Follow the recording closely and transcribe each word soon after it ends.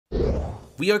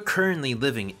We are currently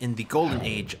living in the golden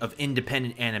age of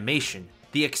independent animation.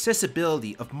 The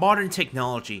accessibility of modern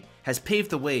technology has paved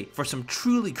the way for some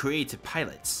truly creative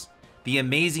pilots. The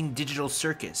amazing digital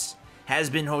Circus,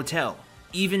 Hazbin Hotel,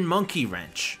 even Monkey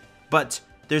Wrench. But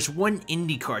there's one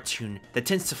indie cartoon that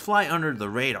tends to fly under the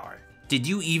radar. Did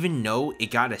you even know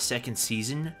it got a second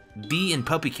season? Bee and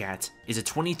PuppyCat is a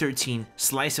 2013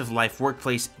 slice-of-life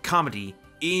workplace comedy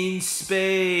in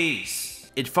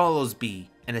space. It follows Bee,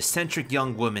 an eccentric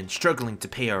young woman struggling to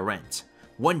pay her rent.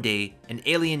 One day, an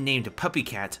alien named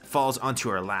PuppyCat falls onto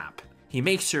her lap. He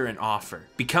makes her an offer,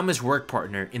 become his work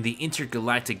partner in the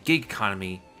intergalactic gig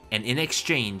economy, and in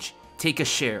exchange, take a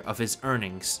share of his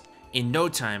earnings. In no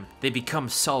time, they become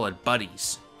solid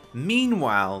buddies.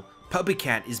 Meanwhile,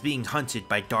 PuppyCat is being hunted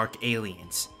by dark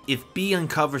aliens. If Bee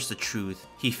uncovers the truth,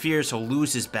 he fears he'll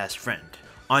lose his best friend.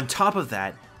 On top of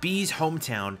that, Bee's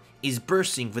hometown is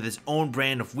bursting with its own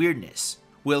brand of weirdness.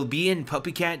 Will Bee and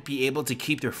PuppyCat be able to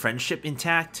keep their friendship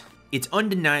intact? It's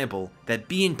undeniable that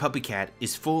Bee and PuppyCat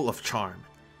is full of charm.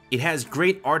 It has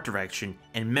great art direction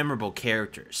and memorable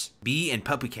characters. Bee and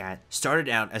PuppyCat started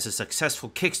out as a successful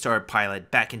Kickstarter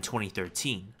pilot back in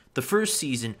 2013. The first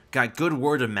season got good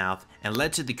word of mouth and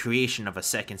led to the creation of a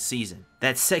second season.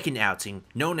 That second outing,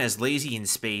 known as Lazy in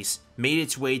Space, made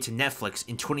its way to Netflix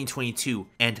in 2022,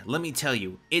 and let me tell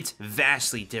you, it's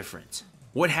vastly different.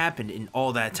 What happened in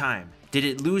all that time? Did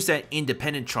it lose that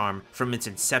independent charm from its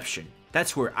inception?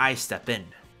 That's where I step in.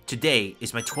 Today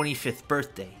is my 25th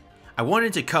birthday. I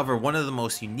wanted to cover one of the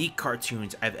most unique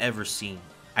cartoons I've ever seen.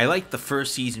 I liked the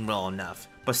first season well enough,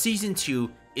 but season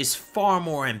 2 is far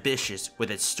more ambitious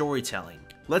with its storytelling.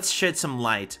 Let's shed some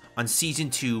light on season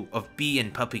 2 of Bee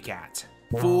and PuppyCat.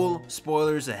 Full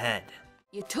spoilers ahead.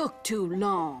 You took too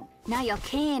long. Now your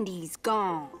candy's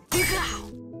gone. Dig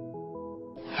out!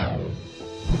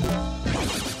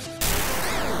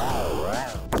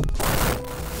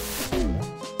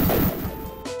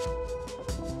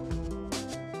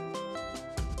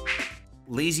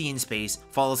 Lazy in Space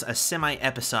follows a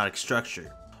semi-episodic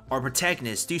structure. Our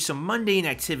protagonists do some mundane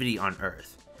activity on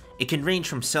Earth. It can range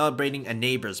from celebrating a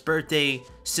neighbor's birthday,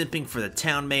 simping for the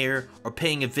town mayor, or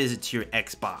paying a visit to your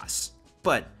ex-boss.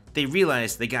 But they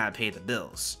realize they gotta pay the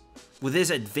bills. With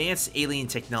his advanced alien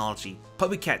technology,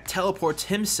 PuppyCat teleports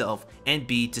himself and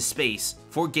Bee to space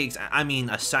for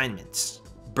assignments.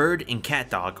 Bird and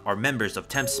CatDog are members of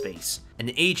Temp Space,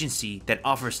 an agency that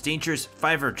offers dangerous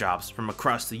Fiverr jobs from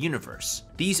across the universe.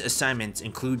 These assignments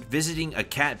include visiting a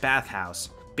cat bathhouse,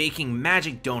 baking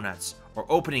magic donuts, or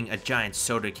opening a giant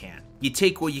soda can. You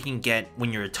take what you can get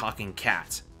when you're a talking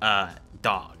cat.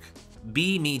 Dog.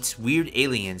 Bee meets weird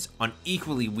aliens on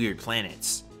equally weird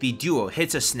planets. The duo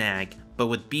hits a snag, but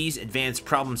with Bee's advanced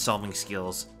problem-solving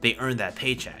skills, they earn that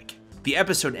paycheck. The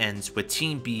episode ends with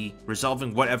Team Bee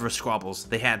resolving whatever squabbles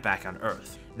they had back on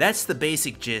Earth. That's the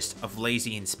basic gist of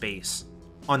Lazy in Space.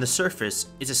 On the surface,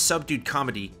 it's a subdued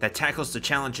comedy that tackles the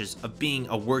challenges of being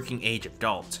a working-age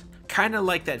adult. Kinda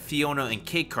like that Fionna and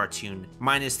Cake cartoon,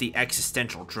 minus the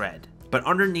existential dread. But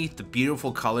underneath the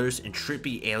beautiful colors and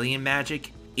trippy alien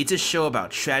magic, it's a show about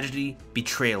tragedy,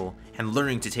 betrayal, and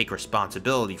learning to take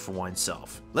responsibility for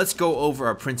oneself. Let's go over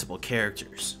our principal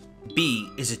characters. Bee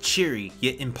is a cheery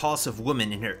yet impulsive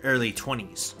woman in her early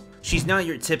 20s. She's not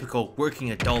your typical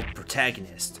working adult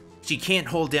protagonist. She can't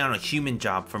hold down a human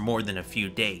job for more than a few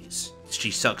days. She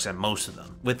sucks at most of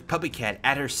them. With PuppyCat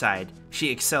at her side,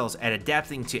 she excels at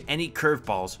adapting to any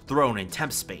curveballs thrown in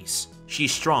Temp Space.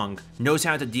 She's strong, knows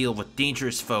how to deal with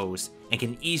dangerous foes, and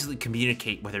can easily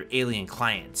communicate with her alien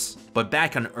clients. But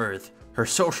back on Earth, her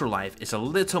social life is a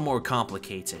little more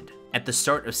complicated. At the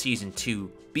start of season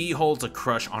 2, Bee holds a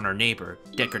crush on her neighbor,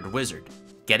 Deckard Wizard.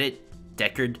 Get it?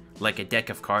 Deckard, like a deck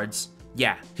of cards?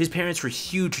 Yeah, his parents were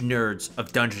huge nerds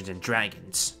of Dungeons and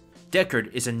Dragons.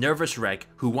 Deckard is a nervous wreck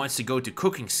who wants to go to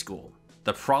cooking school.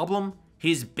 The problem?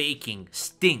 His baking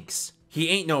stinks. He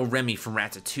ain't no Remy from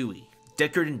Ratatouille.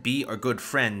 Deckard and Bee are good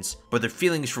friends, but their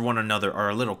feelings for one another are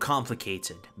a little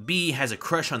complicated. Bee has a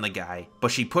crush on the guy,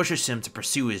 but she pushes him to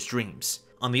pursue his dreams.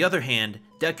 On the other hand,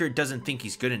 Deckard doesn't think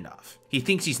he's good enough. He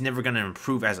thinks he's never gonna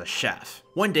improve as a chef.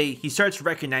 One day, he starts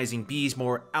recognizing Bee's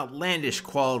more outlandish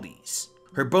qualities.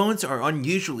 Her bones are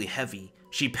unusually heavy.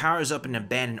 She powers up an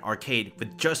abandoned arcade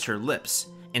with just her lips,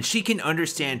 and she can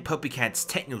understand PuppyCat's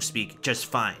techno-speak just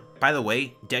fine. By the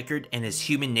way, Deckard and his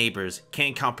human neighbors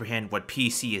can't comprehend what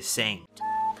PC is saying.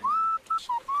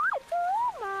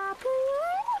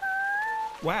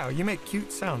 Wow, you make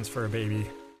cute sounds for a baby.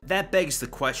 That begs the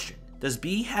question. Does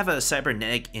Bee have a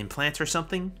cybernetic implant or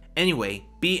something? Anyway,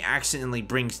 Bee accidentally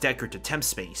brings Deckard to Temp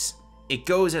Space. It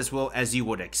goes as well as you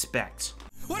would expect.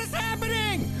 What is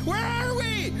happening? Where are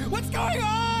we? What's going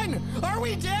on? Are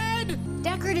we dead?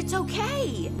 Deckard, it's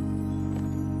okay.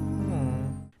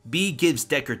 Bee gives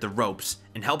Deckard the ropes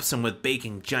and helps him with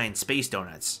baking giant space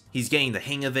donuts. He's getting the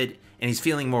hang of it and he's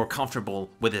feeling more comfortable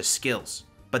with his skills.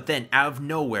 But then out of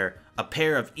nowhere, a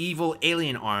pair of evil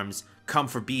alien arms come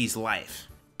for Bee's life.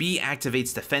 Bee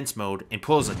activates defense mode and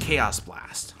pulls a chaos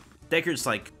blast. Deckard's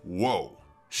like, whoa,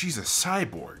 she's a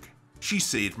cyborg. She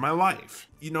saved my life.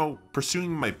 You know,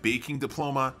 pursuing my baking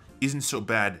diploma isn't so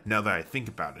bad now that I think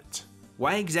about it.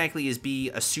 why exactly is Bee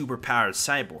a superpowered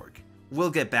cyborg? We'll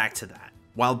get back to that.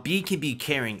 While Bee can be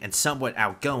caring and somewhat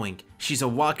outgoing, she's a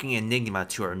walking enigma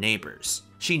to her neighbors.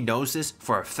 She knows this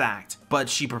for a fact, but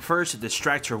she prefers to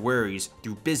distract her worries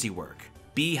through busy work.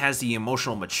 Bee has the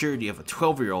emotional maturity of a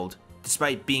 12-year-old,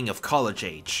 despite being of college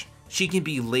age. She can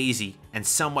be lazy and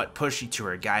somewhat pushy to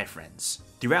her guy friends.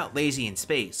 Throughout Lazy in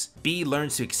Space, Bee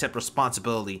learns to accept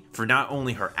responsibility for not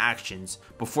only her actions,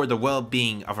 but for the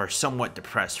well-being of her somewhat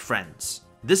depressed friends.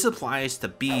 This applies to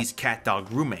Bee's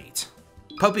cat-dog roommate.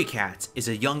 PuppyCat is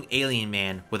a young alien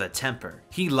man with a temper.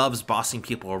 He loves bossing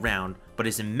people around, but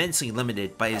is immensely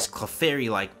limited by his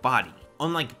Clefairy-like body.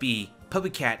 Unlike Bee,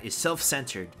 PuppyCat is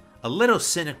self-centered, a little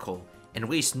cynical, and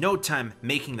wastes no time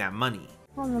making that money.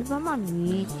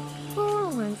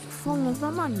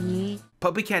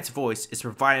 PuppyCat's voice is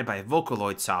provided by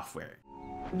Vocaloid software.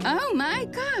 Oh my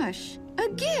gosh, a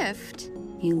gift!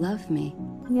 You love me.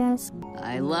 Yes.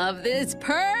 I love this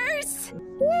purse!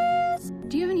 Yes!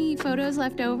 Do you have any photos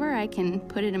left over? I can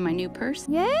put it in my new purse.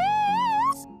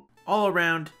 Yes! All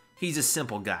around, he's a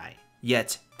simple guy.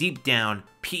 Yet, deep down,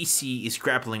 PC is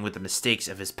grappling with the mistakes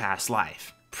of his past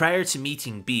life. Prior to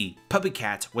meeting Bee,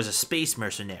 PuppyCat was a space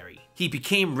mercenary. He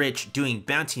became rich doing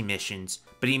bounty missions,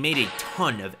 but he made a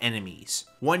ton of enemies.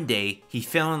 One day, he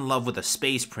fell in love with a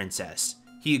space princess.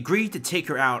 He agreed to take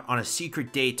her out on a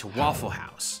secret date to Waffle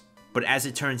House. But as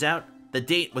it turns out, the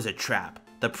date was a trap.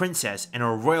 The princess and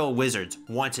her royal wizards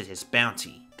wanted his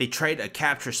bounty. They tried a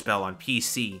capture spell on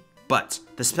PC, but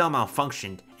the spell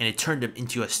malfunctioned and it turned him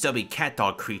into a stubby cat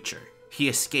dog creature. He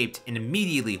escaped and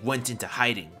immediately went into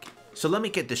hiding. So let me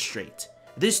get this straight.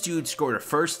 This dude scored a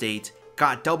first date,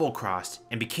 got double-crossed,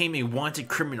 and became a wanted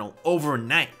criminal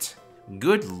overnight.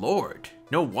 Good lord,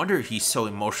 no wonder he's so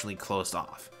emotionally closed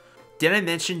off. Did I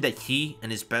mention that he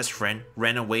and his best friend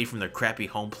ran away from their crappy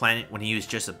home planet when he was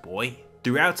just a boy?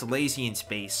 Throughout Lazy in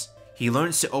Space, he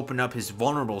learns to open up his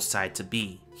vulnerable side to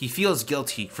Bee. He feels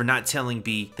guilty for not telling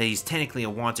Bee that he's technically a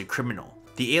wanted criminal.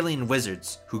 The alien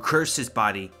wizards, who curse his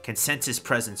body, can sense his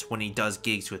presence when he does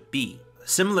gigs with Bee.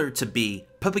 Similar to Bee,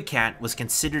 PuppyCat was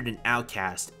considered an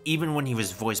outcast even when he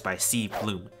was voiced by Steve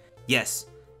Bloom. Yes,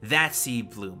 that's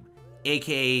Steve Bloom,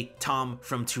 aka Tom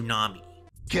from Toonami.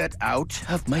 Get out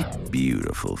of my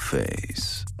beautiful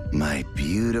face. My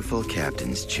beautiful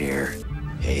captain's chair.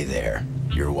 Hey there,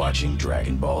 you're watching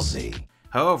Dragon Ball Z.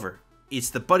 However, it's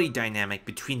the buddy dynamic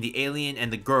between the alien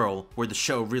and the girl where the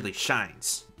show really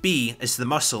shines. Bee is the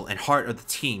muscle and heart of the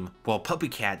team, while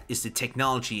PuppyCat is the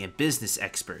technology and business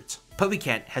expert.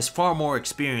 PuppyCat has far more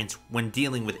experience when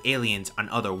dealing with aliens on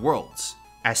other worlds.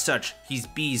 As such, he's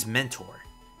Bee's mentor.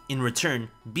 In return,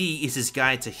 Bee is his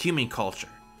guide to human culture.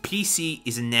 PC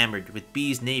is enamored with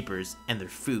Bee's neighbors and their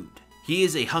food. He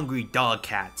is a hungry dog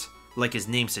cat, like his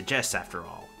name suggests after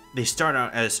all. They start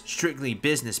out as strictly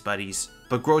business buddies,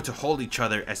 but grow to hold each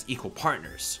other as equal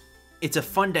partners. It's a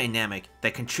fun dynamic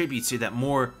that contributes to that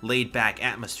more laid-back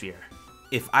atmosphere.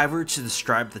 If I were to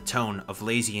describe the tone of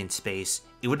Lazy in Space,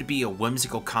 it would be a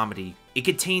whimsical comedy. It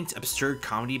contains absurd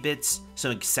comedy bits,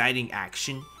 some exciting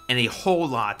action, and a whole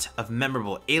lot of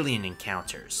memorable alien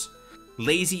encounters.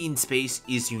 Lazy in Space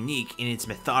is unique in its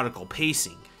methodical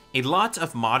pacing. A lot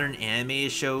of modern anime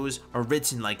shows are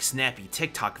written like snappy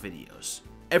TikTok videos.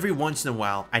 Every once in a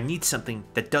while, I need something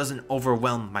that doesn't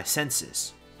overwhelm my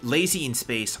senses. Lazy in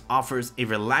Space offers a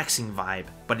relaxing vibe,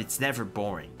 but it's never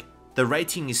boring. The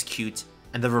writing is cute,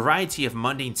 and the variety of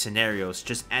mundane scenarios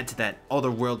just add to that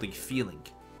otherworldly feeling.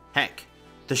 Heck,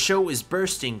 the show is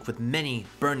bursting with many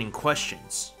burning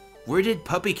questions. Where did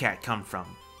PuppyCat come from?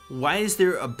 Why is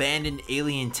there abandoned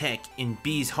alien tech in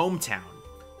Bee's hometown?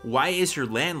 Why is her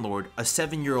landlord a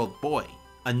 7-year-old boy?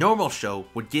 A normal show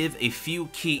would give a few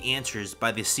key answers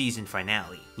by the season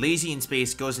finale. Lazy in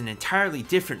Space goes an entirely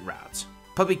different route.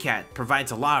 PuppyCat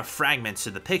provides a lot of fragments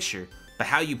to the picture, but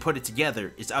how you put it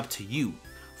together is up to you.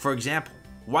 For example,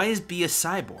 why is Bee a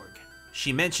cyborg?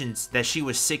 She mentions that she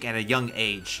was sick at a young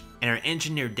age, and her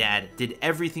engineer dad did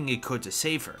everything he could to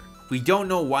save her. We don't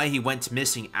know why he went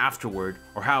missing afterward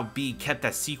or how Bee kept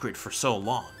that secret for so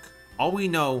long. All we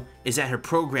know is that her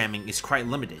programming is quite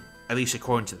limited, at least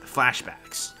according to the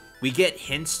flashbacks. We get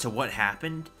hints to what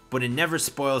happened, but it never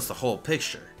spoils the whole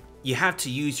picture. You have to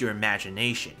use your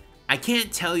imagination. I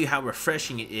can't tell you how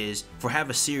refreshing it is for have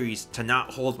a series to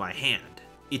not hold my hand.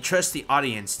 It trusts the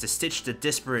audience to stitch the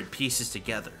disparate pieces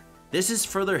together. This is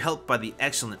further helped by the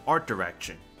excellent art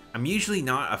direction. I'm usually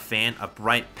not a fan of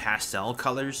bright pastel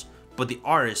colors, but the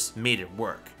artist made it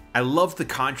work. I love the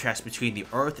contrast between the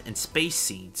Earth and space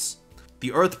scenes.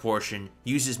 The Earth portion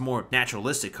uses more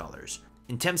naturalistic colors.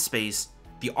 In temp space,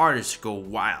 the artists go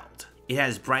wild. It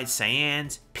has bright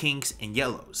cyans, pinks, and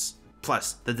yellows.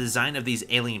 Plus, the design of these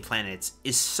alien planets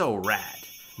is so rad.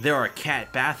 There are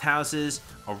cat bathhouses,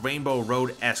 a Rainbow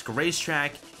Road-esque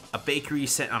racetrack, a bakery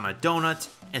set on a donut,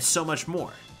 and so much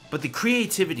more. But the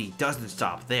creativity doesn't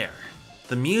stop there.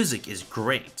 The music is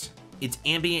great. It's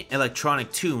ambient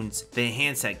electronic tunes that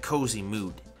enhance that cozy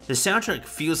mood. The soundtrack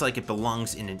feels like it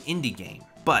belongs in an indie game,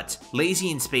 but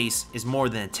Lazy in Space is more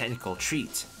than a technical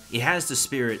treat. It has the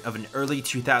spirit of an early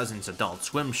 2000s Adult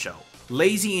Swim show.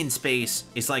 Lazy in Space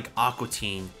is like Aqua,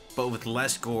 but with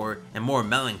less gore and more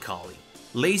melancholy.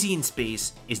 Lazy in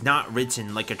Space is not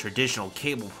written like a traditional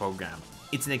cable program.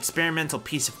 It's an experimental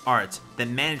piece of art that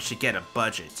managed to get a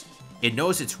budget. It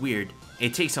knows it's weird,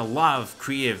 it takes a lot of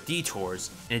creative detours,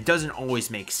 and it doesn't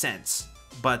always make sense.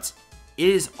 But it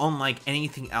is unlike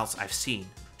anything else I've seen.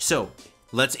 So,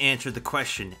 let's answer the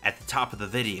question at the top of the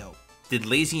video. Did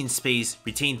Lazy in Space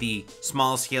retain the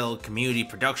small-scale community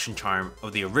production charm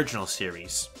of the original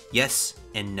series? Yes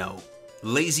and no.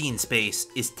 Lazy in Space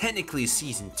is technically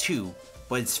season 2,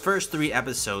 but its first 3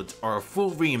 episodes are a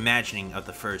full reimagining of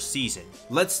the first season.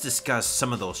 Let's discuss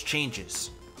some of those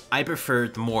changes. I prefer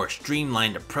the more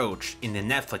streamlined approach in the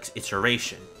Netflix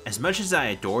iteration. As much as I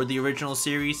adore the original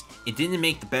series, it didn't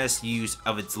make the best use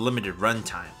of its limited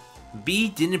runtime. Bee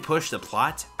didn't push the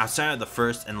plot outside of the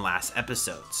first and last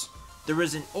episodes. There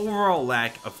was an overall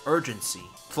lack of urgency.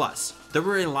 Plus, there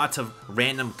were lots of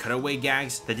random cutaway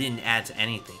gags that didn't add to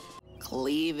anything.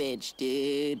 Cleavage,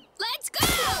 dude. Let's go!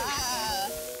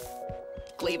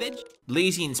 Cleavage?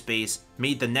 Lazy in Space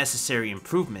made the necessary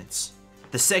improvements.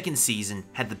 The second season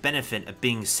had the benefit of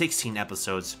being 16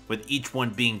 episodes, with each one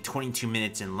being 22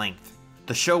 minutes in length.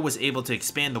 The show was able to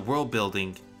expand the world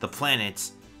building, the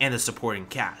planets, and the supporting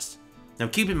cast. Now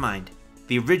keep in mind,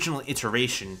 the original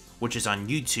iteration, which is on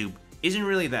YouTube, isn't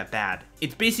really that bad.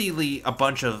 It's basically a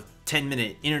bunch of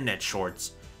 10-minute internet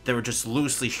shorts that were just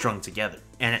loosely strung together.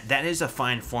 And that is a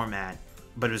fine format,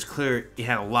 but it was clear it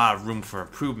had a lot of room for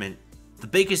improvement. The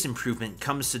biggest improvement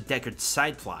comes to Deckard's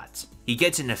side plots. He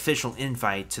gets an official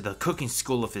invite to the cooking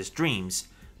school of his dreams,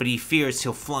 but he fears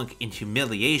he'll flunk in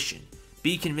humiliation.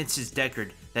 Bee convinces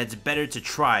Deckard that it's better to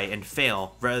try and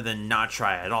fail rather than not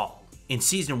try at all. In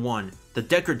season 1, the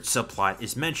Deckard subplot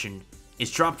is mentioned,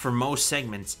 is dropped for most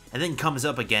segments, and then comes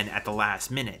up again at the last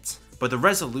minute. But the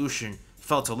resolution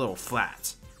felt a little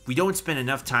flat. We don't spend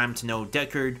enough time to know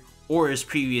Deckard or his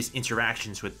previous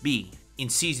interactions with Bee. In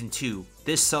season 2,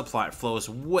 this subplot flows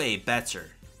way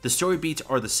better. The story beats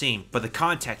are the same, but the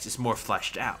context is more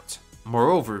fleshed out.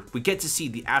 Moreover, we get to see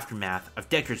the aftermath of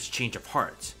Deckard's change of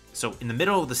heart. So in the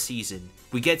middle of the season,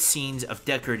 we get scenes of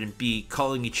Deckard and Bee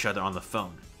calling each other on the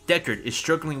phone. Deckard is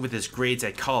struggling with his grades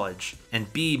at college,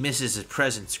 and Bee misses his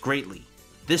presence greatly.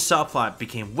 This subplot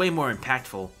became way more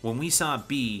impactful when we saw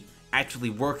Bee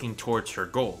actually working towards her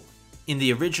goal. In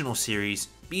the original series,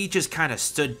 Bee just kinda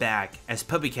stood back as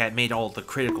PuppyCat made all the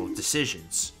critical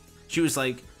decisions. She was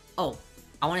like, "Oh,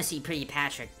 I want to see Pretty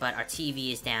Patrick, but our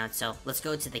TV is down, so let's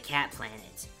go to the cat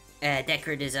planet.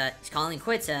 Deckard is calling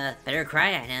quits, better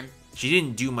cry at him." She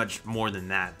didn't do much more than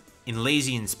that. In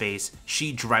Lazy in Space,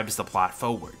 she drives the plot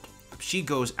forward. She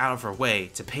goes out of her way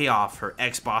to pay off her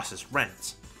ex-boss's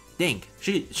rent. Dang,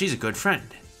 she's a good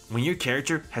friend. When your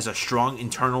character has a strong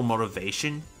internal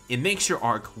motivation, it makes your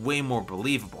arc way more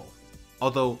believable.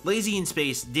 Although Lazy in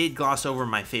Space did gloss over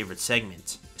my favorite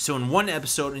segment. So in one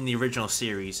episode in the original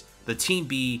series, the Team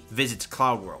Bee visits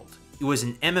Cloud World. It was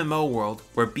an MMO world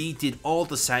where Bee did all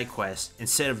the side quests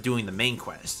instead of doing the main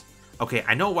quest. Okay,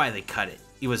 I know why they cut it.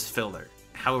 It was filler.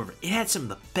 However, it had some of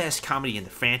the best comedy in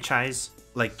the franchise,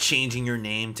 like changing your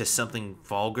name to something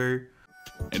vulgar.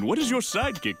 And what is your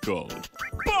sidekick called?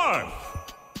 Barf!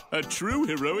 A true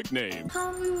heroic name.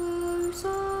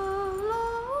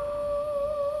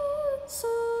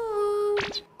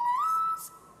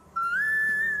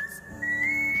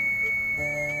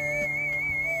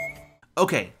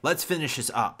 Okay, let's finish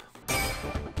this up.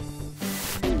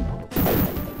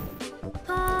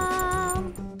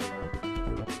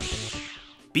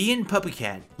 Bee and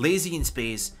PuppyCat, Lazy in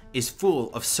Space is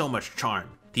full of so much charm.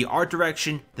 The art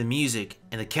direction, the music,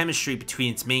 and the chemistry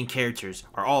between its main characters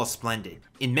are all splendid.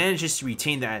 It manages to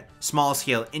retain that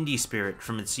small-scale indie spirit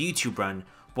from its YouTube run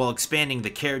while expanding the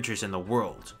characters and the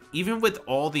world. Even with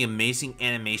all the amazing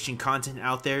animation content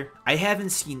out there, I haven't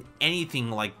seen anything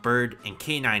like Bird and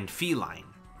Canine Feline.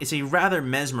 It's a rather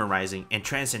mesmerizing and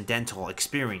transcendental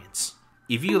experience.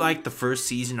 If you like the first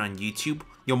season on YouTube,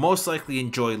 you'll most likely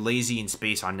enjoy Lazy in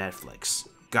Space on Netflix.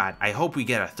 God, I hope we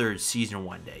get a third season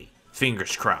one day.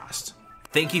 Fingers crossed.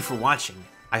 Thank you for watching.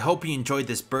 I hope you enjoyed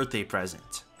this birthday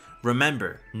present.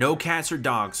 Remember, no cats or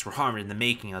dogs were harmed in the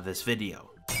making of this video.